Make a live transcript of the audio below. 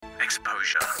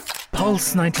Exposure.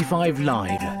 Pulse 95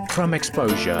 live from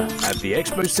Exposure at the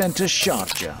Expo Center,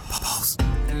 Sharjah.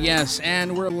 Yes,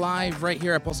 and we're live right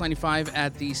here at Pulse 95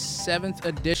 at the 7th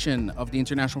edition of the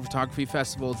International Photography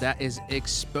Festival. That is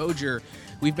Exposure.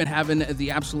 We've been having the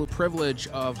absolute privilege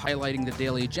of highlighting the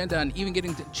daily agenda and even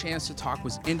getting the chance to talk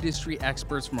with industry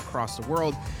experts from across the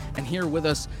world. And here with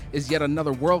us is yet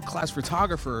another world-class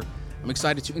photographer. I'm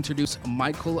excited to introduce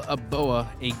Michael Aboa,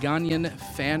 a Ghanaian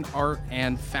fan art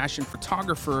and fashion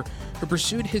photographer who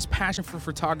pursued his passion for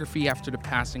photography after the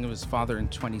passing of his father in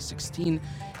 2016.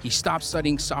 He stopped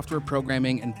studying software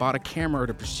programming and bought a camera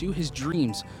to pursue his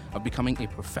dreams of becoming a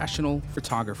professional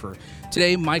photographer.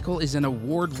 Today, Michael is an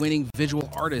award-winning visual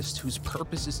artist whose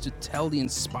purpose is to tell the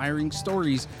inspiring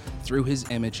stories through his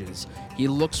images. He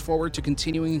looks forward to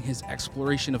continuing his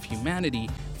exploration of humanity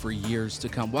for years to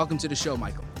come. Welcome to the show,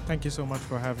 Michael. Thank you so much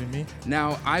for having me.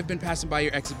 Now, I've been passing by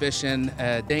your exhibition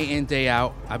day in, day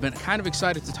out. I've been kind of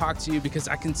excited to talk to you because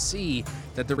I can see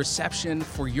that the reception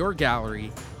for your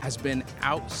gallery has been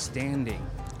outstanding.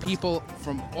 People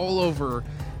from all over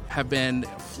have been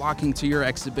flocking to your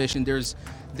exhibition. There is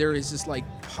this like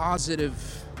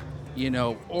positive,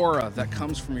 aura that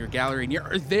comes from your gallery, and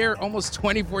you're there almost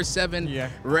 24/7,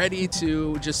 ready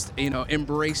to just,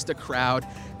 embrace the crowd.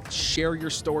 Share your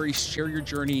story, share your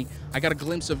journey. I got a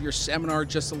glimpse of your seminar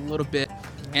just a little bit.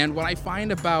 And what I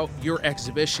find about your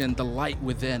exhibition, The Light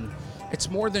Within, it's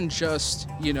more than just,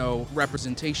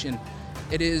 representation.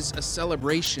 It is a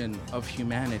celebration of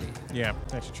humanity. Yeah,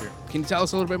 that's true. Can you tell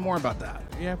us a little bit more about that?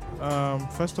 Yeah.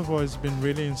 First of all, it's been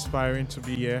really inspiring to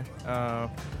be here.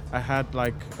 I had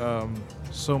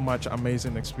so much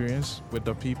amazing experience with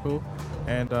the people,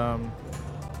 and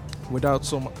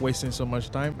without wasting so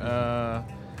much time,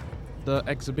 the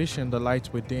exhibition, The Light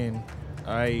Within,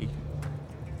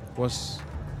 was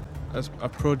a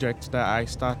project that I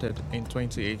started in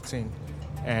 2018,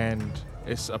 and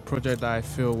it's a project that I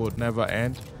feel would never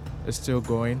end. It's still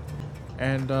going,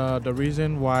 and the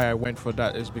reason why I went for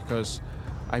that is because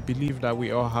I believe that we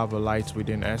all have a light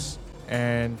within us,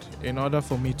 and in order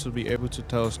for me to be able to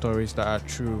tell stories that are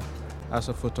true as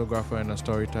a photographer and a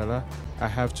storyteller, I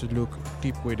have to look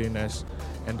deep within us.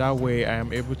 And that way I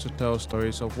am able to tell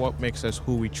stories of what makes us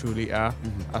who we truly are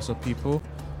as a people.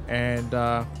 And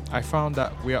I found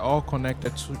that we are all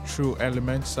connected to true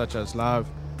elements such as love,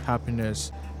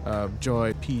 happiness,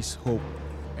 joy, peace, hope.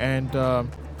 And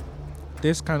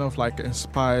this kind of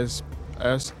inspires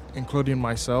us, including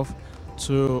myself,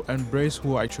 to embrace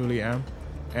who I truly am.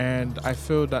 And I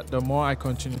feel that the more I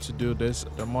continue to do this,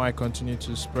 the more I continue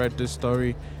to spread this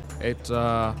story, it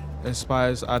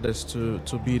inspires others to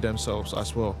be themselves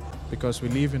as well. Because we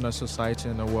live in a society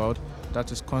and a world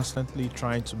that is constantly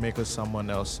trying to make us someone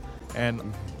else. And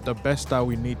the best that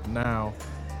we need now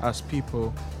as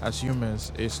people, as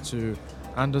humans, is to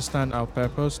understand our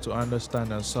purpose, to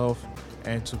understand ourselves,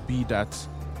 and to be that,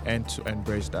 and to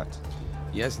embrace that.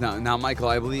 Yes, now, Michael,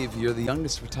 I believe you're the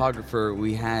youngest photographer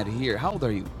we had here. How old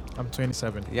are you? I'm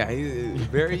 27. Yeah, he's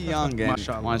very young. And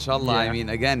mashallah. Yeah. I mean,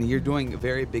 again, you're doing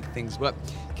very big things. But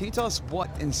can you tell us what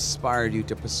inspired you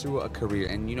to pursue a career?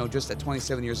 And, just at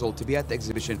 27 years old, to be at the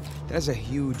exhibition, that is a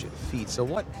huge feat. So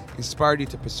what inspired you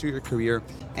to pursue your career?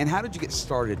 And how did you get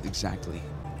started exactly?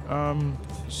 I've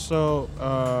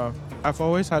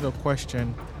always had a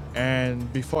question.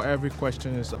 And before every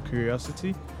question is a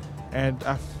curiosity. And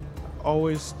I've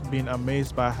always been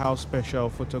amazed by how special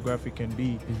photography can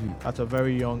be at a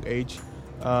very young age.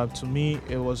 To me,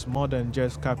 it was more than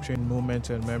just capturing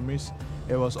moments and memories.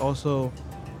 It was also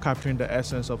capturing the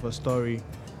essence of a story,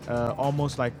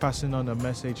 almost like passing on a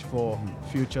message for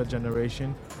future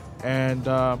generation. And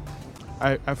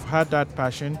I've had that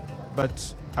passion,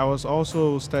 but I was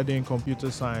also studying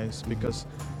computer science because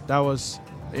that was,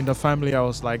 in the family, I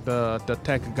was like the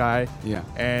tech guy. Yeah.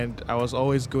 And I was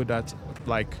always good at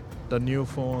the new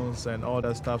phones and all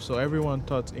that stuff. So everyone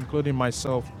thought, including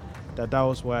myself, that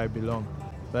was where I belong.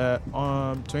 But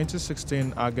on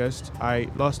 2016 August, I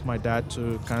lost my dad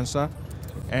to cancer,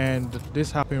 and this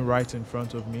happened right in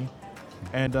front of me,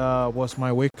 and was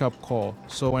my wake-up call.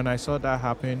 So when I saw that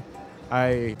happen,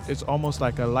 it's almost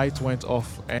like a light went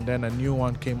off, and then a new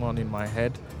one came on in my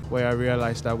head, where I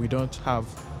realized that we don't have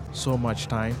so much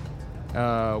time.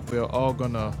 We're all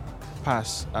gonna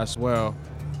pass as well.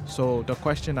 So the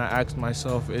question I asked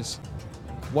myself is,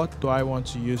 what do I want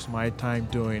to use my time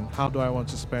doing? How do I want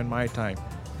to spend my time?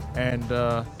 And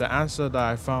the answer that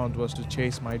I found was to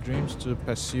chase my dreams, to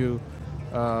pursue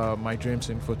my dreams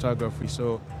in photography.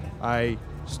 So I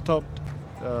stopped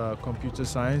computer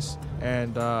science,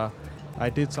 and I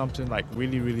did something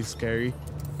really, really scary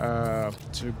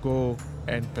to go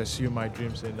and pursue my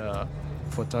dreams in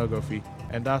photography,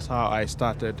 and that's how I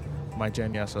started my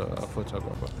journey as a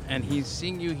photographer. And he's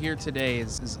seeing you here today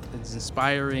is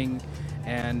inspiring.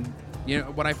 And you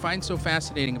know what I find so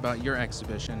fascinating about your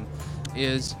exhibition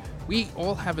is we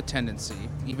all have a tendency,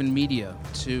 even media,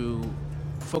 to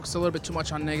focus a little bit too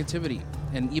much on negativity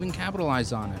and even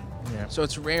capitalize on it. Yeah. So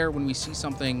it's rare when we see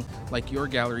something like your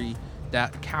gallery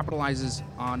that capitalizes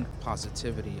on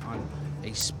positivity, on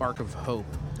a spark of hope.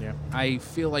 Yeah. I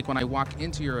feel like when I walk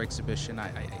into your exhibition, I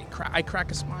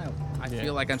crack a smile. I Yeah.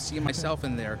 feel like I'm seeing myself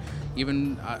in there,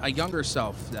 even a younger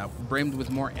self that brimmed with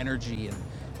more energy and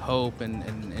hope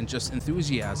and just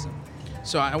enthusiasm.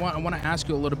 So I want to ask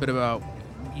you a little bit about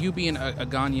you being a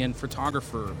Ghanaian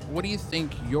photographer. What do you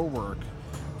think your work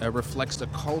reflects the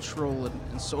cultural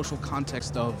and social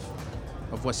context of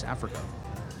West Africa?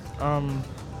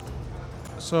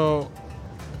 So,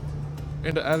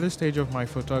 in the early stage of my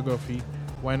photography,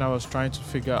 when I was trying to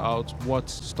figure out what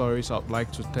stories I'd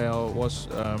like to tell, what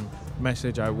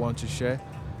message I want to share,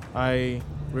 I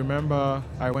remember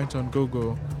I went on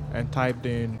Google and typed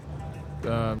in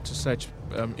to search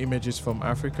images from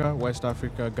Africa, West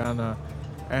Africa, Ghana,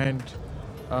 and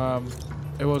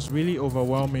it was really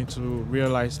overwhelming to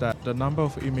realize that the number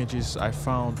of images I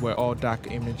found were all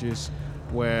dark images,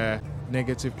 were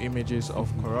negative images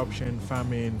of corruption,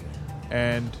 famine,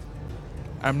 and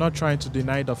I'm not trying to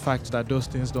deny the fact that those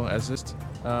things don't exist.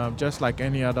 Just like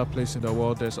any other place in the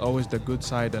world, there's always the good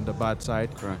side and the bad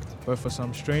side. Correct. But for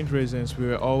some strange reasons, we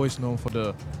were always known for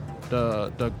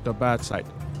the bad side.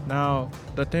 Now,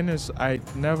 the thing is, I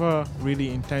never really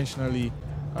intentionally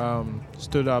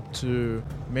stood up to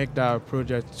make that a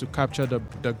project to capture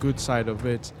the good side of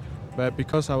it. But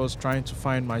because I was trying to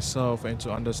find myself and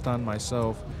to understand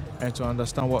myself and to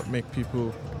understand what make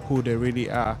people who they really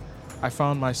are, I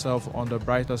found myself on the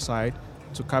brighter side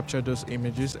to capture those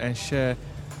images and share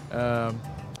the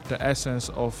essence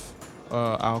of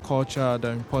our culture, the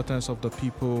importance of the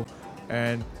people,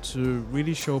 and to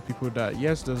really show people that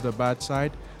yes, there's the bad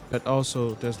side, but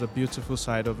also there's the beautiful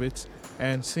side of it.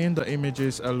 And seeing the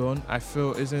images alone, I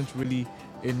feel isn't really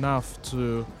enough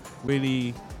to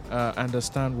really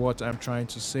understand what I'm trying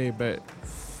to say, but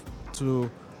to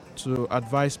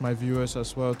advise my viewers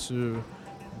as well to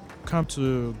come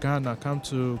to Ghana, come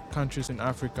to countries in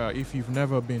Africa if you've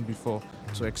never been before,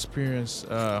 to experience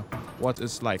what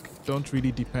it's like. Don't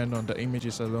really depend on the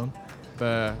images alone,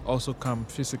 but also come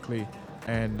physically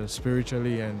and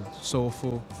spiritually and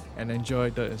soulful and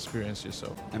enjoy the experience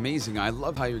yourself. Amazing. I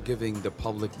love how you're giving the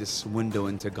public this window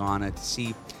into Ghana to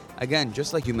see, again,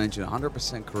 just like you mentioned,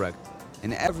 100% correct.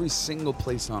 In every single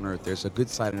place on earth, there's a good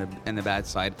side and a bad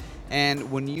side.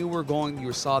 And when you were going,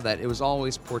 you saw that it was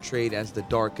always portrayed as the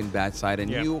dark and bad side. And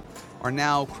Yeah. you are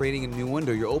now creating a new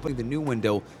window. You're opening the new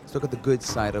window to look at the good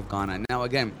side of Ghana. Now,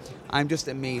 again, I'm just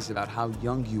amazed about how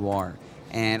young you are.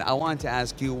 And I wanted to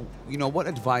ask you, what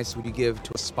advice would you give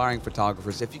to aspiring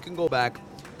photographers? If you can go back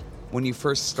when you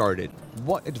first started,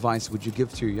 what advice would you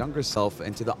give to your younger self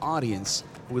and to the audience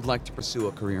who would like to pursue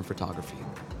a career in photography?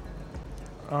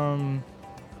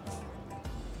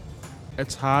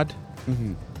 It's hard.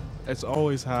 Mm-hmm. It's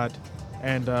always hard,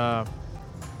 and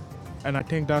I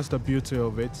think that's the beauty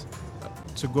of it,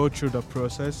 to go through the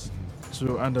process,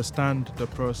 to understand the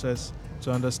process,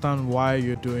 to understand why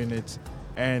you're doing it,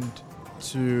 and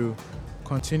to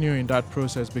continue in that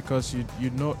process, because you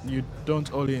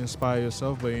don't only inspire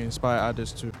yourself, but you inspire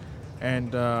others too,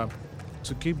 and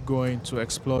to keep going, to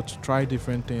explore, to try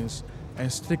different things,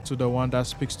 and stick to the one that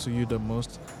speaks to you the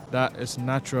most, that is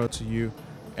natural to you.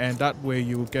 And that way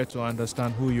you will get to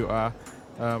understand who you are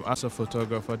as a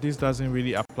photographer. This doesn't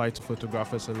really apply to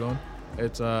photographers alone.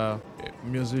 It's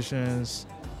musicians,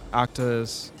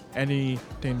 actors,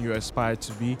 anything you aspire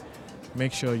to be.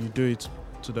 Make sure you do it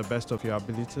to the best of your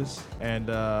abilities. And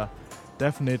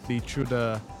definitely through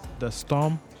the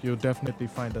storm, you'll definitely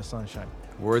find the sunshine.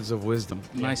 Words of wisdom.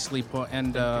 Nicely put.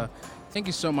 And thank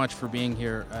you so much for being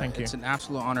here. Thank you. It's an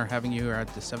absolute honor having you here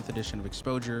at the 7th edition of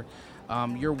Exposure.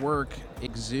 Your work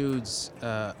exudes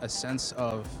a sense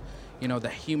of, the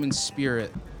human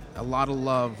spirit, a lot of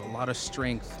love, a lot of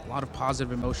strength, a lot of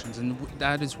positive emotions. And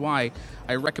that is why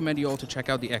I recommend you all to check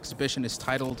out the exhibition. It's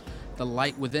titled The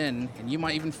Light Within, and you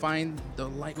might even find the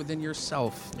light within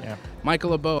yourself. Yeah.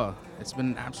 Michael Aboa, it's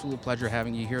been an absolute pleasure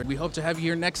having you here. We hope to have you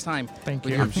here next time Thank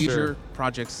with you. your I'm future sure.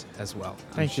 projects as well.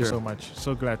 Thank you sure. so much.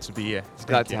 So glad to be here.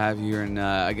 Glad to have you here. And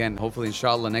again, hopefully,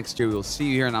 inshallah, next year we'll see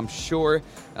you here. And I'm sure,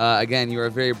 again, you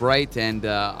are very bright. And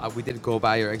we did go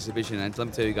by your exhibition. And let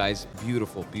me tell you guys,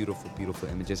 beautiful, beautiful, beautiful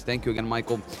images. Thank you again,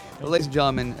 Michael. Well, ladies and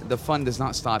gentlemen, the fun does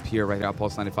not stop here right here at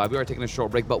Pulse 95. We are taking a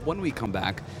short break. But when we come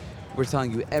back, we're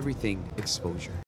telling you everything exposure.